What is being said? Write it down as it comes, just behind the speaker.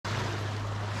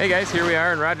Hey guys, here we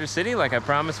are in Rogers City like I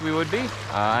promised we would be.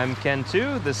 I'm Ken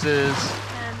 2, this is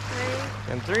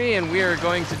Ken 3, and we are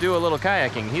going to do a little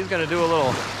kayaking. He's going to do a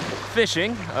little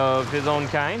fishing of his own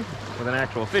kind with an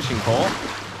actual fishing pole.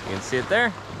 You can see it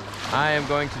there. I am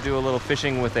going to do a little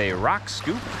fishing with a rock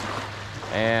scoop,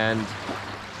 and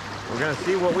we're going to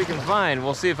see what we can find.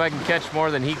 We'll see if I can catch more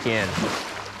than he can.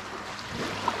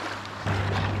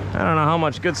 I don't know how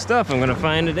much good stuff I'm going to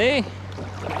find today.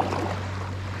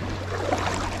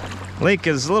 Lake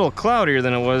is a little cloudier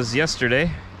than it was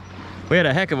yesterday. We had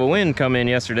a heck of a wind come in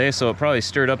yesterday, so it probably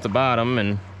stirred up the bottom,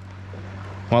 and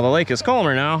while the lake is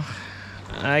calmer now,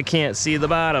 I can't see the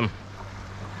bottom.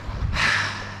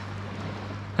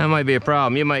 That might be a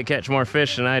problem. You might catch more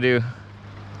fish than I do.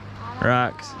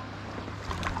 Rocks.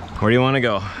 Where do you want to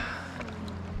go? I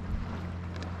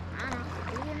don't know.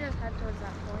 We can just head towards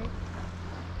that point.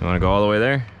 You want to go all the way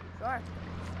there? Sure.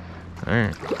 All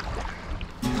right.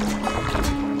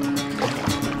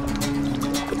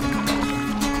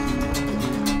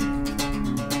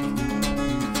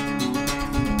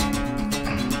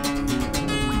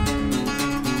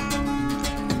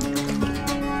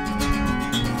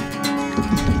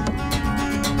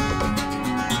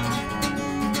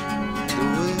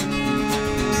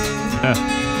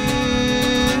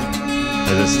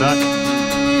 Is it stuck?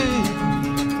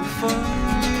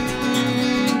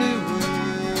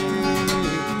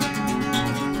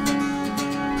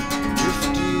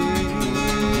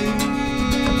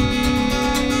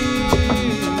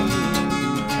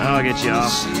 I'll get you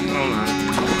off. Hold on.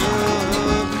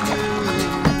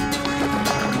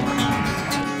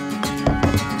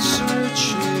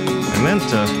 I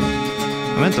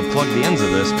meant to plug the ends of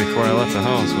this before I left the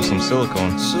house with some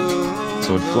silicone so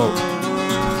it would float.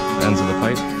 The ends of the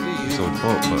pipe so it would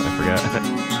float, but I forgot.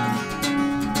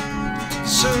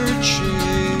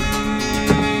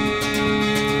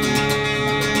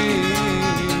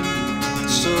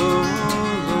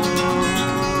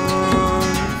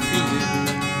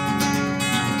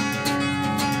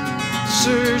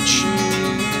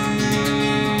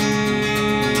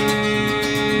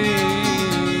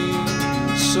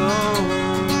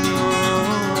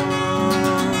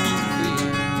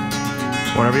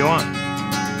 Whatever you want.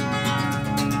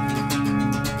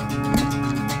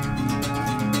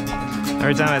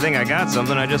 Every time I think I got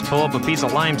something, I just pull up a piece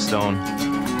of limestone.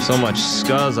 So much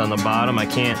scuzz on the bottom, I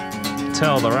can't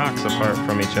tell the rocks apart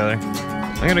from each other.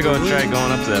 I'm gonna go try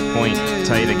going up to that point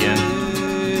tight again.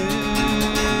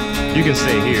 You can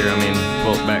stay here, I mean,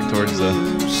 float back towards the...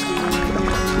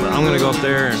 But I'm gonna go up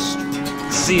there and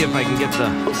see if I can get the...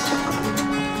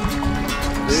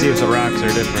 See if the rocks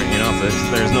are different, you know, if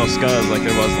there's no scuzz like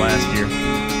there was last year.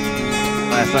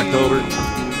 Last October.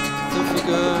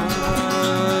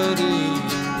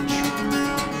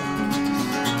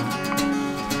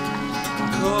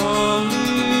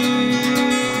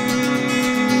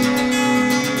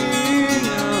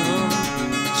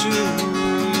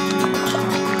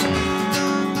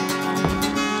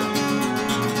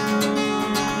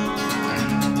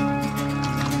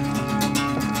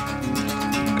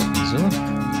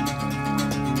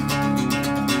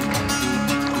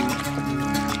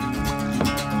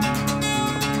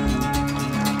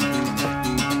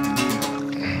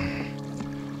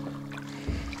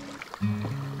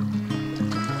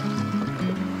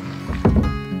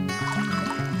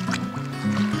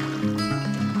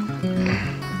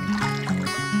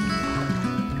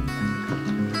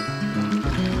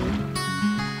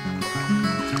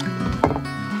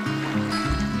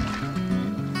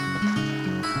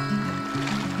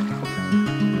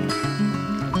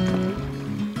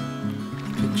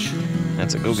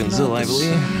 That's a Gogonzilla, I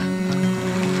believe.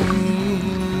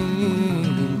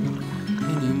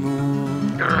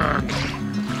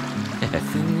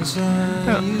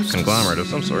 Yeah, conglomerate of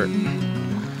some sort.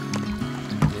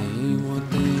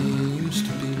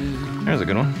 There's a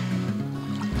good one.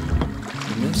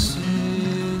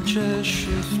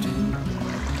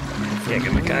 Can't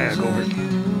get my kayak over.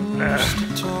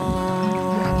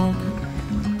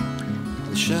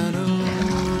 The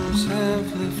shadows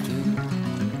have lifted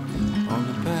on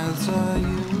the paths I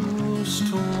used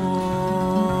to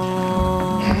walk.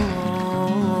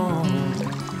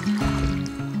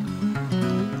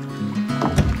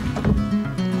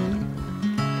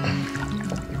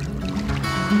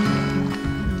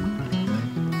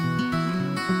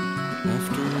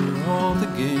 After all the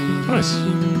games, Nice.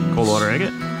 Cold water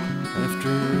agate.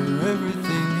 after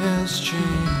everything has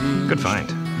changed, Good find.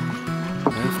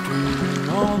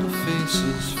 after all the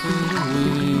faces fade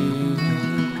away,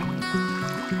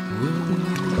 will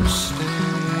you stay?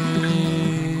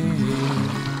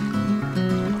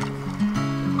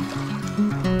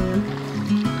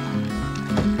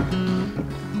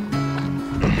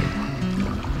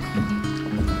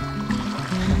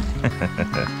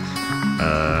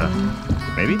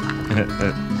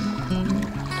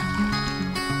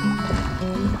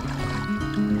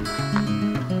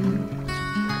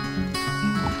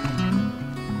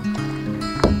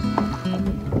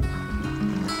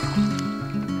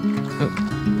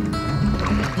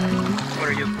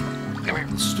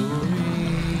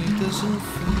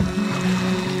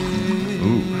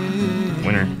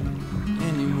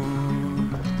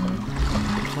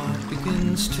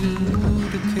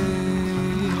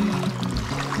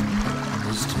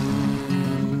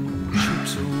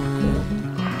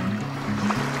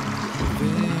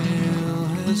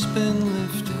 has been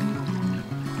lifted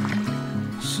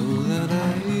so that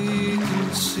I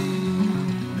can see.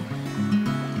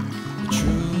 The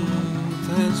truth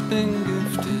has been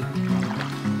gifted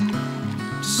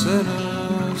to set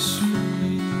us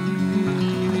free.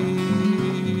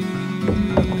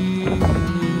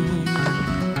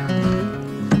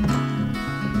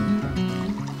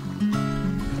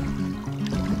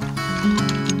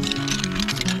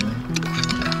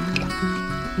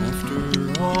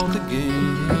 All the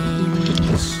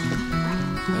games,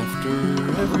 after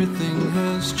everything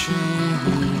has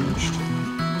changed,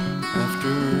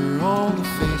 after all the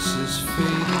faces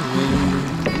fade away,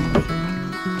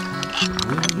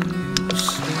 will you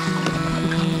stay?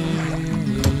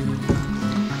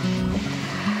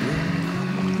 Will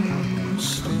you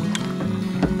stay?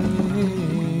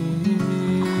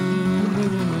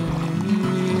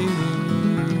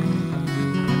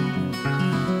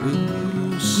 Will you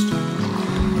stay?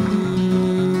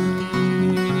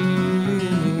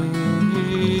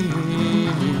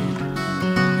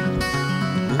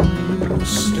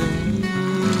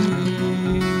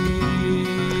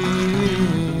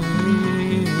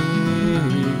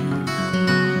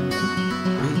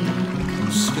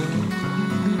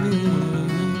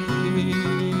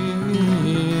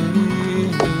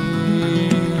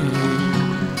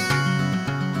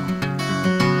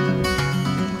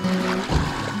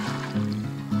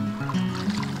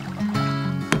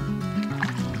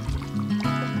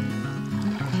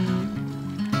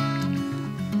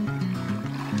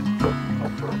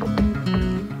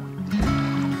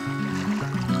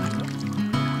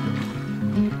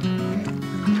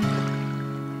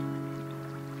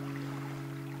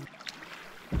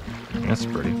 That's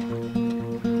pretty.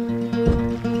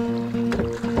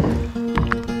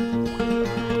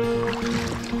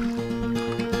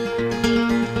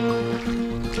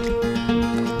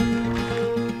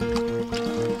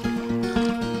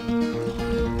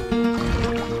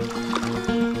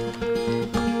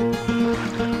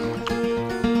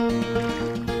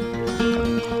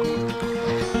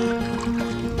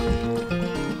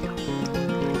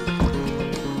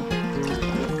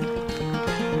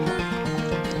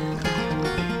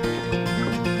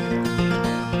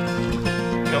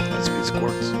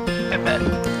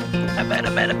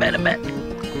 I bet.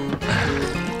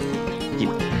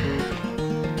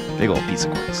 Big old piece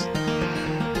of quartz.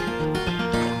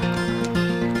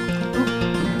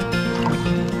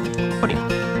 Pudding.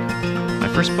 My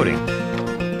first pudding,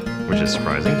 which is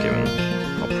surprising given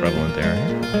how prevalent they are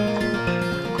here.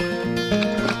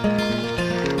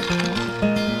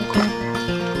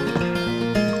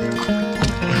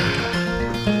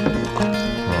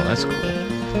 Oh, that's cool.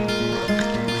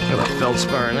 Got a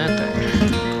feldspar in that thing.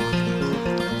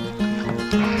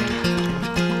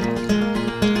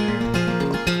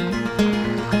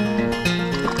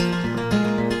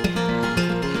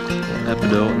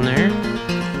 Epidote in there.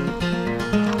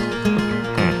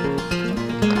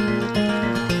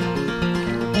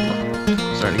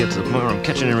 Starting to get to the point where I'm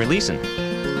catching and releasing.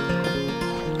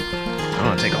 I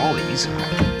want to take all these.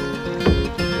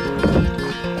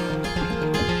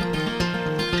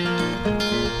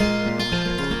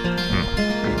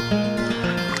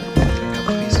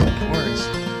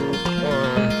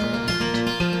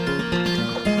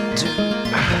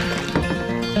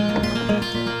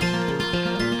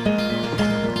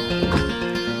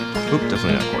 Oop,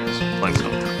 definitely not quartz.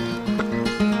 Limestone.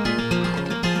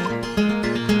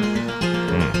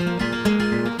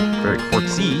 Very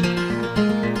quartzy.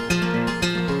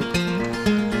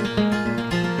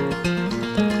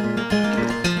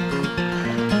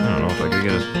 I don't know if I could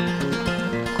get a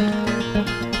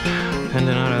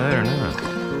pendant out of there or not.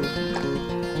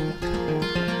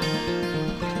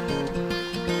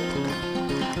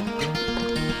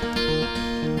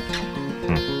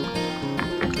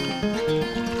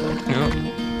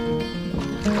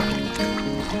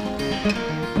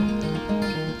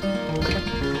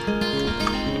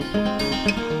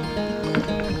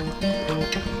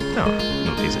 Oh,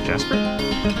 no piece of jasper.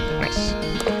 Nice.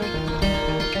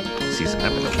 See some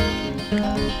epidote.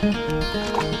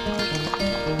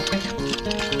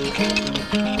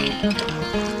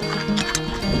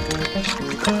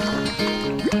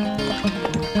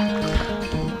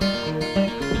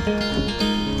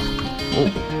 Oh,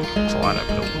 that's a lot of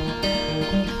epidote.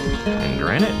 And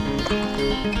granite.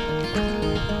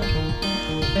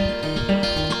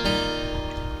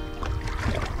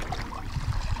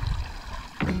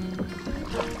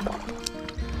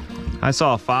 I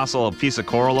saw a fossil, a piece of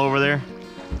coral over there,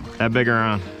 that big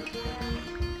around.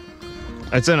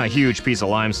 It's in a huge piece of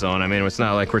limestone. I mean, it's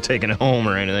not like we're taking it home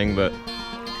or anything, but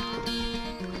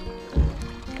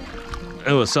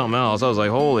It was something else. I was like,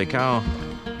 holy cow.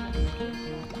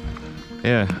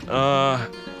 Yeah.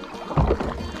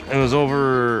 It was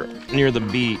over near the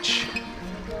beach.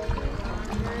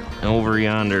 Over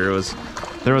yonder.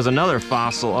 There was another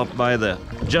fossil up by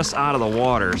just out of the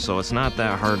water, so it's not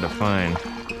that hard to find.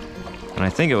 And I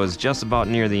think it was just about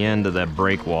near the end of that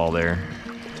break wall there.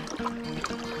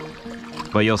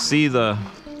 But you'll see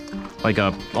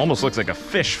almost looks like a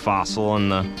fish fossil in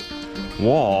the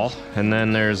wall, and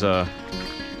then there's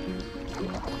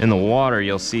in the water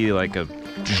you'll see like a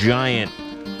giant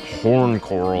horn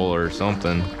coral or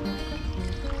something.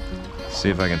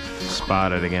 See if I can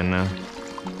spot it again now.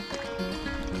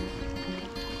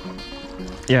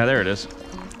 Yeah, there it is.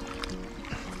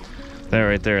 There,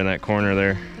 right there in that corner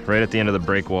there, right at the end of the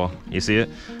break wall. You see it?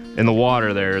 In the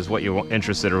water there is what you're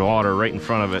interested in, water right in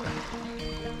front of it.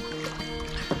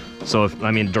 So,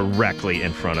 directly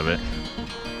in front of it.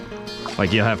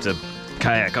 Like you'll have to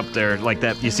kayak up there like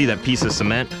that. You see that piece of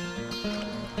cement?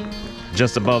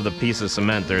 Just above the piece of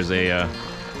cement, there's a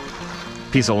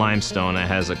piece of limestone that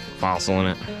has a fossil in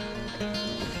it.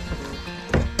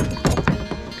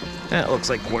 That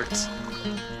looks like quartz.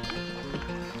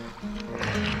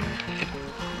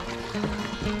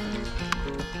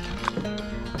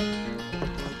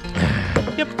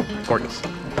 Yep, quartz.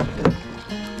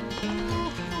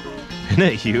 Isn't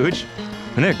it huge?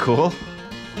 Isn't it cool?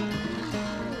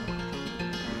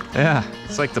 Yeah,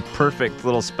 it's like the perfect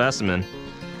little specimen.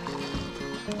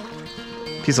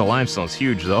 Piece of limestone's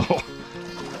huge though.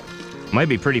 Might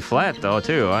be pretty flat though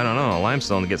too, I don't know.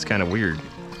 Limestone gets kind of weird.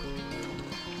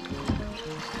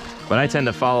 But I tend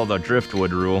to follow the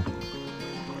driftwood rule.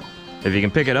 If you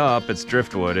can pick it up, it's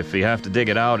driftwood. If you have to dig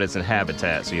it out, it's a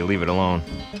habitat, so you leave it alone.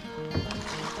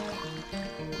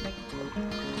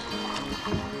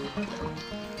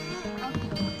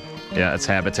 Yeah, it's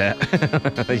habitat.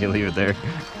 You leave it there.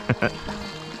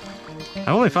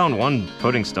 I only found one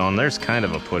pudding stone. There's kind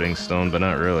of a pudding stone, but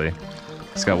not really.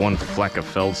 It's got one fleck of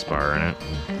feldspar in it.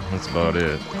 That's about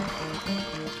it.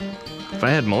 If I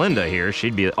had Melinda here,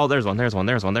 she'd be... Oh, there's one, there's one,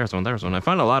 there's one, there's one, there's one. I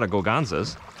found a lot of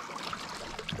goganzas.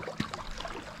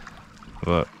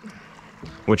 But...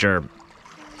 Which are...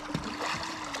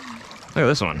 Look at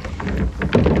this one.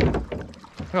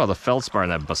 Look at all the feldspar in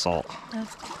that basalt.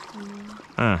 That's cool.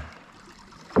 Huh.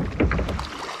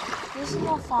 This is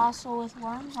a fossil with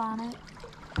worms on it.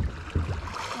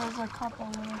 There's a couple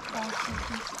little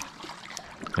fossils.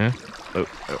 Yeah? Oh,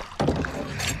 oh.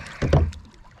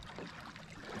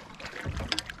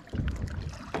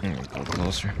 Go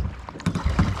closer.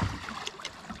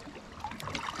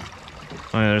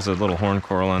 Oh yeah, there's a little horn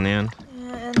coral on the end.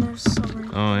 Yeah, and there's some.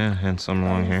 Oh yeah, and some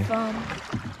along here.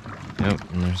 Yep,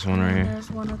 and there's one right here. There's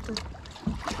one at the...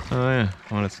 Oh yeah,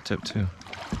 one at the tip too.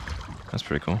 That's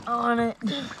pretty cool. On it.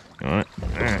 You want it?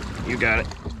 Alright, you got it.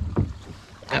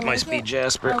 That must be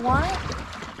jasper. I want it.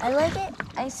 I like it.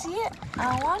 I see it.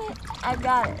 I want it. I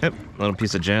got it. Yep, little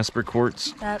piece of jasper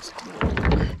quartz. That's cool.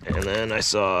 And then I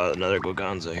saw another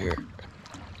goganza here.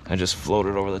 I just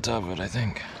floated over the top of it, I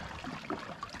think.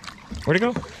 Where'd it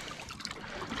go?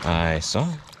 I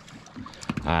saw it.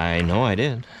 I know I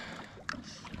did.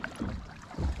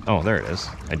 Oh, there it is.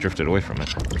 I drifted away from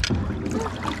it.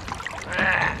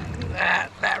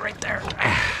 That right there.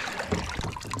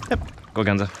 Yep,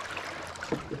 goganza.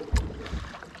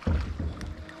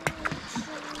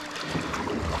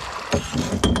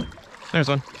 There's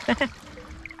one.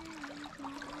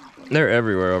 They're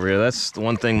everywhere over here. That's the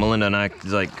one thing Melinda and I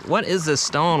was like, what is this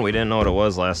stone? We didn't know what it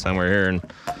was last time we were here, and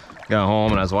got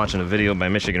home and I was watching a video by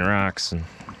Michigan Rocks. And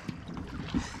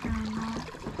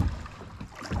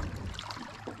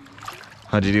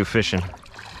how'd you do fishing?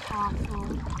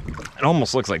 Awful. It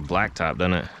almost looks like blacktop,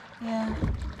 doesn't it? Yeah. A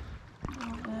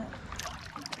little bit.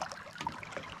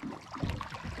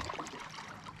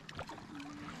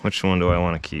 Which one do I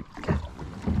want to keep?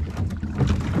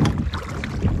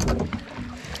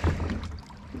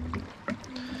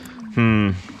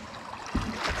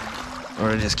 Or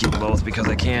I just keep both because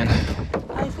I can.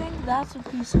 I think that's a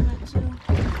piece of it too.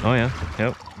 Oh yeah,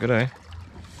 yep, good eye.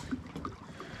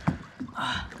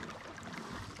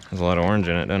 There's a lot of orange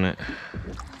in it, doesn't it?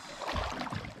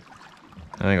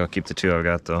 I think I'll keep the two I've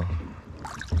got though.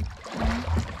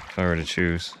 If I were to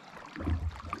choose.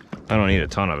 I don't need a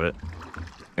ton of it.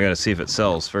 I gotta see if it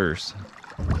sells first.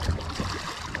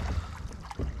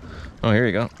 Oh, here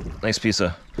you go. Nice piece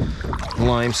of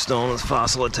limestone with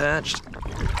fossil attached.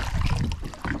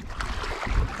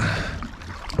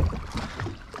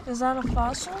 Is that a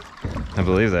fossil? I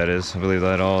believe that is. I believe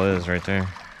that all is right there.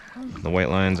 The white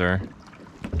lines are.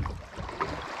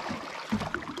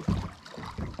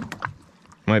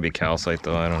 Might be calcite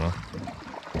though, I don't know.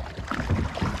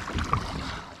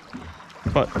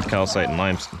 But calcite and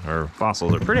limestone, or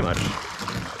fossils, are pretty much.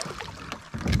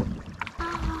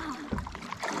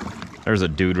 There's a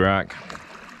dude rock.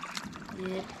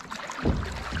 Yeah.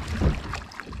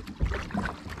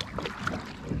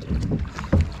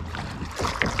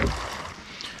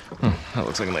 That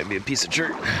looks like it might be a piece of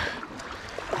dirt.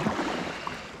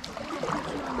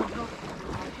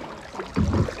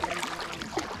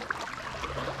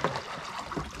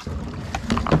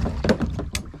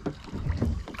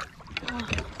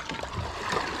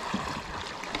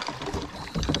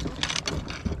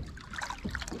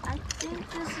 I think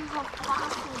this is a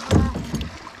fossil rock,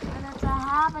 and it's a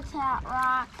habitat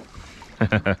rock.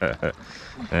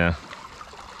 Yeah.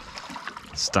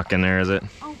 Stuck in there, is it?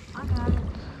 Oh, I got it.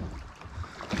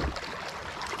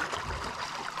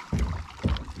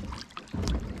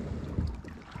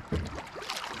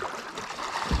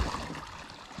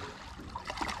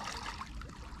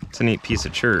 It's a neat piece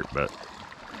of chert, but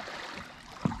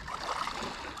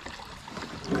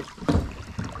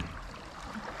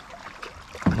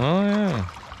oh yeah.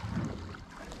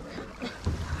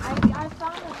 I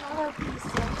found another piece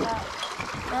of that.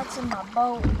 That's in my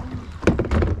boat.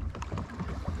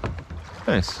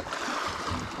 Nice.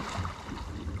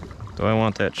 Do I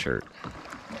want that shirt?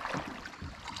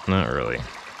 Not really.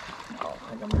 Oh,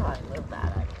 I can probably live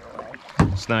that anyway.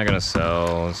 It's not gonna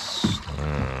sell.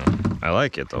 I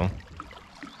like it though.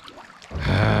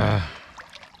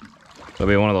 It'll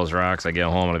be one of those rocks I get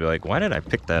home and I'll be like, why did I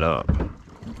pick that up?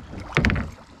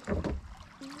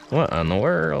 What in the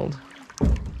world?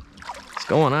 What's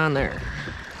going on there?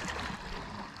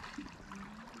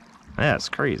 That's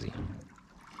crazy.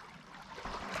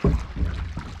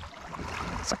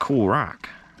 It's a cool rock.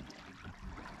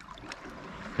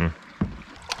 I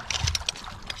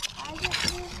get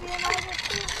sleepy and I get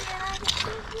sleepy and I get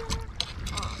sleepy.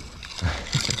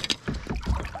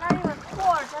 Not even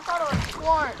quartz. I thought it was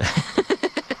quartz.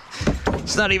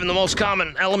 It's not even the most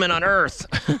common element on Earth,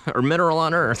 or mineral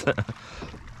on Earth. That's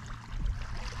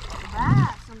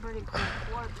some pretty cool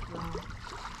quartz though.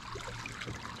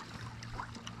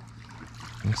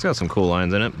 It's got some cool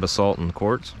lines in it, basalt and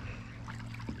quartz.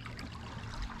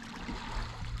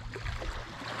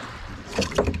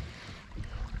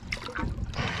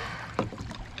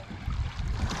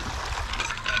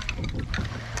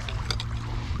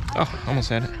 Oh, almost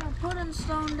had it. Pudding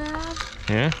stone, Dad.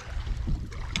 Yeah?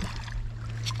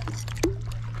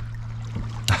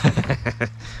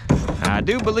 I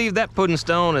do believe that pudding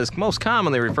stone is most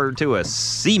commonly referred to as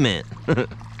cement.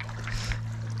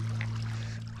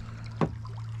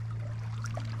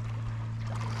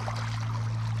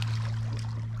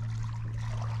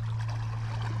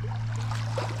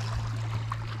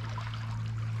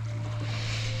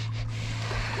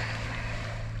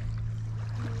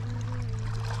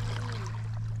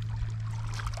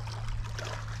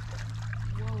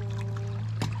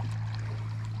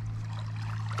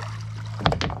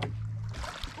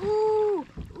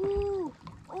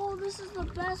 This is the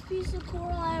best piece of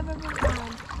coral I've ever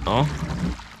found. Oh?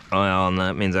 Well, and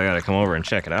that means I gotta come over and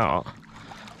check it out.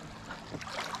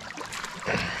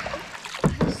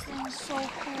 This thing's so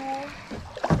cool.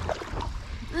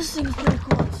 This thing's pretty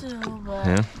cool too, but...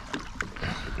 Yeah?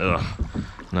 Ugh.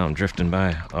 Now I'm drifting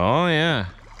by. Oh, yeah.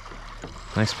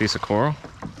 Nice piece of coral.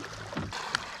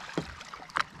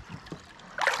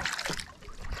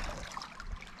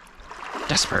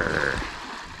 Jasper.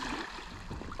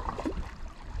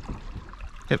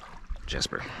 Yep,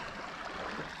 Jasper.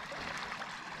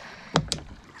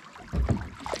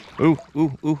 Ooh,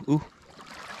 ooh, ooh, ooh.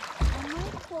 I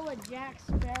might pull a Jack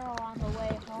Sparrow on the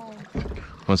way home.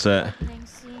 What's that? Opening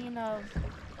scene of,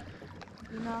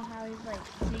 you know how he's like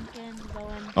sinking,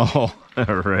 going. Oh,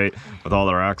 right. With all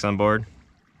the rocks on board.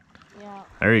 Yeah.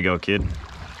 There you go, kid.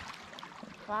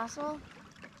 Fossil.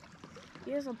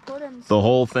 Here's a pudding. The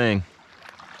whole thing.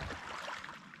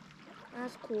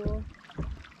 That's cool.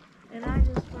 And I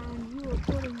just found you a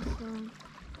pudding stone.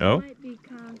 Oh. It might be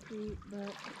concrete,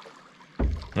 but.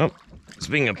 Oh,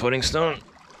 speaking of pudding stone,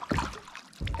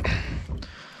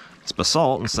 it's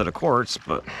basalt instead of quartz,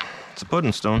 but it's a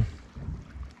pudding stone.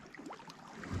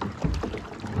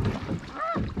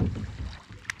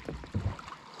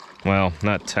 Well,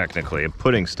 not technically. A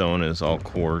pudding stone is all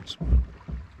quartz.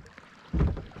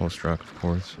 Most rock, of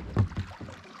course.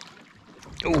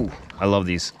 Ooh, I love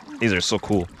these. These are so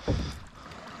cool.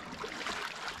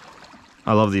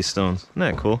 I love these stones. Isn't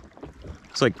that cool?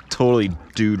 It's like totally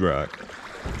dude rock.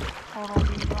 Total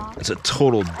dude rock. It's a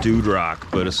total dude rock,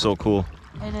 but it's so cool.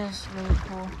 It is really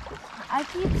cool. I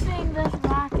keep seeing this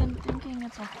rock and thinking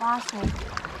it's a fossil.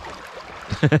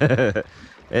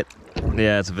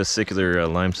 Yeah, it's a vesicular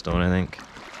limestone, I think.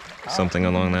 something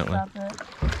along that line.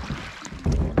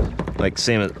 Like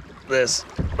same as this.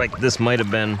 Like this might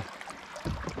have been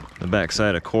the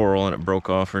backside of coral and it broke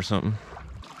off or something.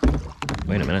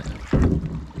 Wait a minute.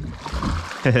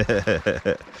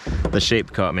 The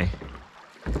shape caught me.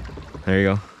 There you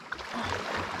go.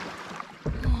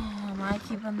 Am I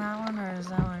keeping that one or is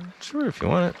that one? Sure, if you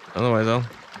want it. Otherwise,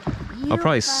 I'll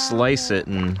probably slice it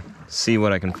and see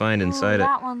what I can find inside it.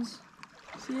 That one's.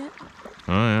 See it?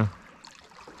 Oh yeah.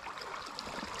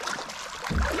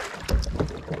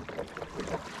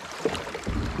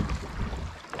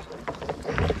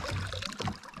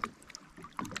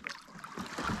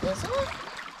 Is it?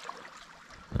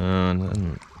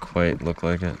 Doesn't quite look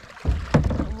like it.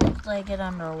 It looked like it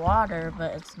underwater,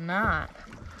 but it's not.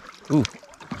 Ooh,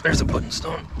 there's a pudding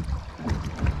stone.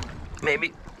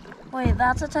 Maybe. Wait,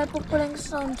 that's a type of pudding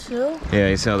stone too? Yeah,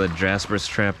 you see how the jasper's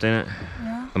trapped in it?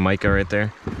 Yeah. The mica right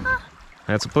there?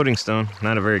 That's a pudding stone.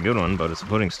 Not a very good one, but it's a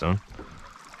pudding stone.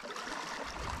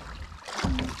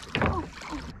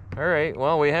 All right,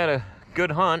 well, we had a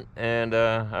good hunt, and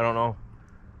I don't know,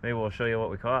 maybe we'll show you what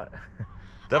we caught.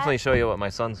 Definitely show you what my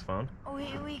son's found.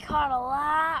 We caught a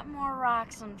lot more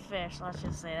rocks than fish, let's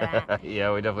just say that.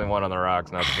 Yeah, we definitely won on the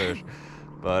rocks, not the fish.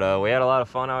 But we had a lot of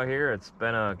fun out here. It's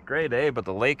been a great day, but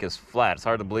the lake is flat. It's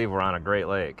hard to believe we're on a great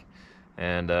lake.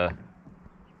 And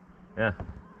yeah,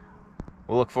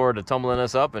 we'll look forward to tumbling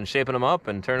this up and shaping them up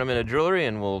and turning them into jewelry,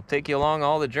 and we'll take you along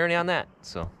all the journey on that.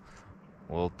 So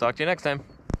we'll talk to you next time.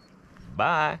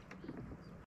 Bye.